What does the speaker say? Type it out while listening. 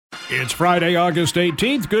It's Friday, August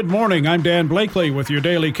 18th. Good morning. I'm Dan Blakely with your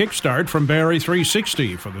daily kickstart from Barrie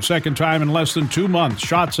 360. For the second time in less than 2 months,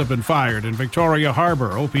 shots have been fired in Victoria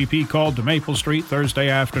Harbour. OPP called to Maple Street Thursday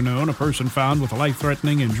afternoon. A person found with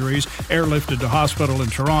life-threatening injuries airlifted to hospital in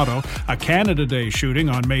Toronto. A Canada Day shooting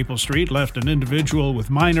on Maple Street left an individual with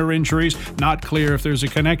minor injuries. Not clear if there's a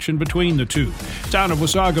connection between the two. Town of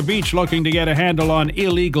Wasaga Beach, looking to get a handle on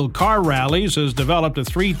illegal car rallies, has developed a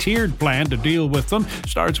 3-tiered plan to deal with them.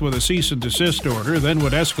 Starts with a cease and desist order, then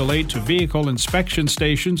would escalate to vehicle inspection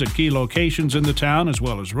stations at key locations in the town, as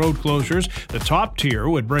well as road closures. The top tier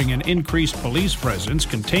would bring in increased police presence,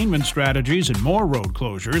 containment strategies, and more road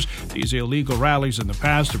closures. These illegal rallies in the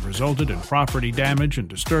past have resulted in property damage and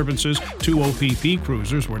disturbances. 2 OPP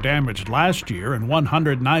cruisers were damaged last year and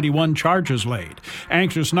 191 charges laid.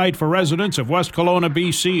 Anxious night for residents of West Kelowna,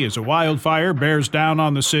 BC, as a wildfire bears down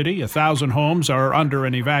on the city. 1,000 homes are under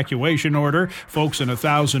an evacuation order. Folks in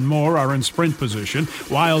 1,000 more are in sprint position.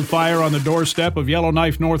 Wildfire on the doorstep of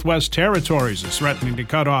Yellowknife Northwest Territories is threatening to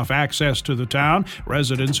cut off access to the town.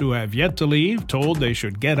 Residents who have yet to leave told they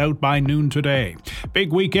should get out by noon today.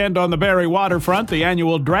 Big weekend on the Barrie waterfront, the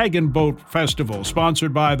annual Dragon Boat Festival,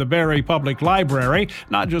 sponsored by the Barrie Public Library.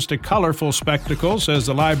 Not just a colorful spectacle, says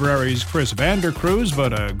the library's Chris Vandercruz,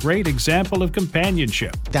 but a great example of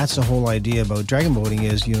companionship. That's the whole idea about dragon boating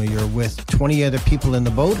is, you're with 20 other people in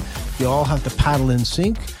the boat. You all have to paddle in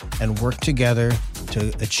sync and work together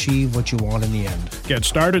to achieve what you want in the end. Get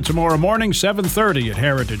started tomorrow morning, 7:30 at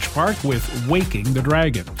Heritage Park with Waking the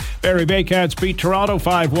Dragon. Barrie Baycats beat Toronto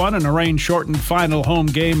 5-1 in a rain-shortened final home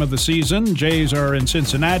game of the season. Jays are in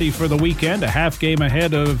Cincinnati for the weekend, a half game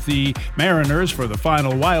ahead of the Mariners for the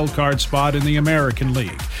final wildcard spot in the American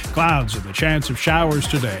League. Clouds and the chance of showers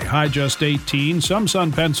today. High just 18, some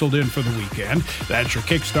sun penciled in for the weekend. That's your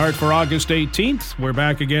kickstart for August 18th. We're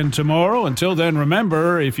back again tomorrow. Until then,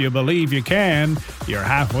 remember, if you believe you can, you're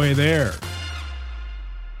halfway there.